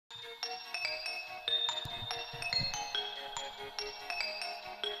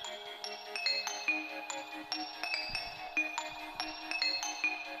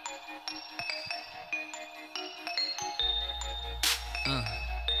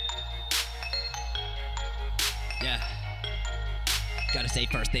Yeah. Gotta say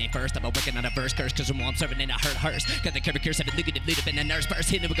first thing first, I'm working on a verse curse, cause I'm serving in a hurt hearse. Got the curvy curse, have been lucrative, loot up in a nurse purse.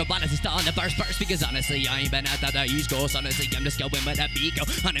 Hitting with a bonnet to start on the first verse, because honestly, I ain't been out the East Coast. Honestly, I'm just going with that beat go.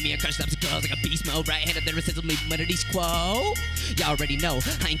 On me and crush up the girls like a beast mode. Right handed there is me one of these quo. Y'all already know,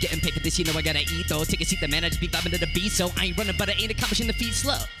 I ain't getting paid for this, you know I gotta eat though. Take a seat, the man, I just be vibing to the beat. So I ain't running, but I ain't accomplishing the feet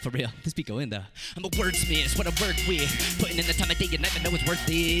slow. For real, this beat go in though. I'm a wordsmith, it's what I work with. Putting in the time of day and night, I know it's worth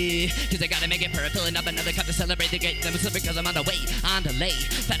it. Cause I gotta make it perfect, filling up another cup to celebrate the game. I'm slipping cause I'm on the way, on delay.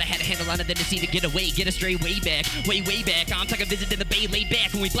 I had a handle on it, then to see to get away, get a straight way back. I'm talking visit in the bay, laid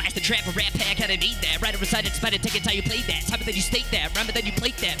back. When we blast the trap, a rap pack, how they made that. Right beside it, spot it, take it, how you play that. Time that you state that, remember that you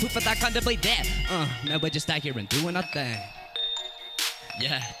played that. Proof of that, contemplate that. Now we're just out here and doing our thing.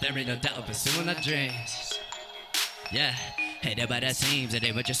 Yeah, there ain't no doubt pursuing our dreams. Yeah, hey, that what that seems, that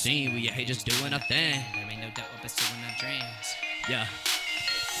ain't what you seen. We out here just doing our thing. There ain't no doubt pursuing our dreams. Yeah.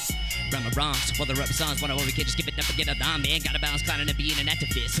 Rhyme my wrongs, while the rubber songs, one of what we can just give it up and get it on, man. Gotta balance climbing and being an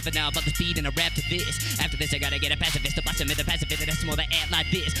activist. So for now, about the speed and I rap to this. After this, I gotta get a pacifist, to blast him in the pacifist, and that's more that act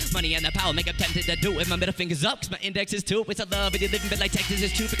like this. Money and the power make up tempted to do it. My middle finger's up, cause my index is too. It's a love, and you're living bit like Texas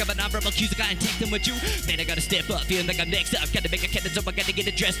is true. Pick up a non-verbal cues, I got and text them with you. Man, I gotta step up, feeling like I'm next up. Gotta make a cadence up, I gotta get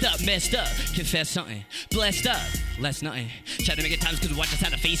it dressed up, messed up. Confess something, blessed up, less nothing. Try to make it times, cause watch us how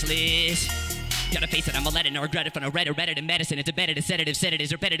to faceless. Gotta face it, I'm a Latin, or regret it from a Reddit in medicine. It's embedded in sedative,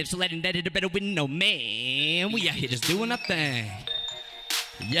 sedatives, repetitive, so letting that it better win no man. We out here just doing our thing.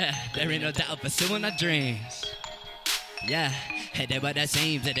 Yeah, there ain't no doubt pursuing our dreams. Yeah, hey, that what that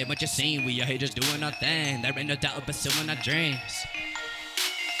seems, that ain't what you seen. We out here just doing our thing. There ain't no doubt pursuing our dreams.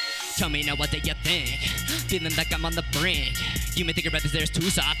 Tell me now, what do you think? Feeling like I'm on the brink. You may think your brothers there's too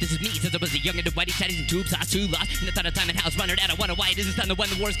soft. This is me since I was a young and whitey chatties and tube sauce. Too lost in the thought of time and house running out. I wonder why it isn't time to when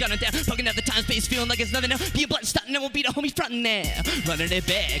the war's gone down. Poking out the time space, feeling like it's nothing now. Be a blunt stunting and we'll be the homies frontin' now. Running it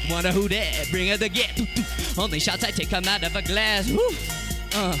back, wonder who that. Bring her the get. Only shots I take come out of a glass. Woo.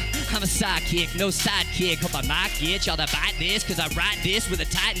 I'm a sidekick, no sidekick. Hope I might get y'all to bite this, cause I write this with a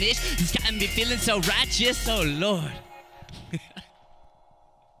tightness. It's got me feeling so righteous, oh Lord.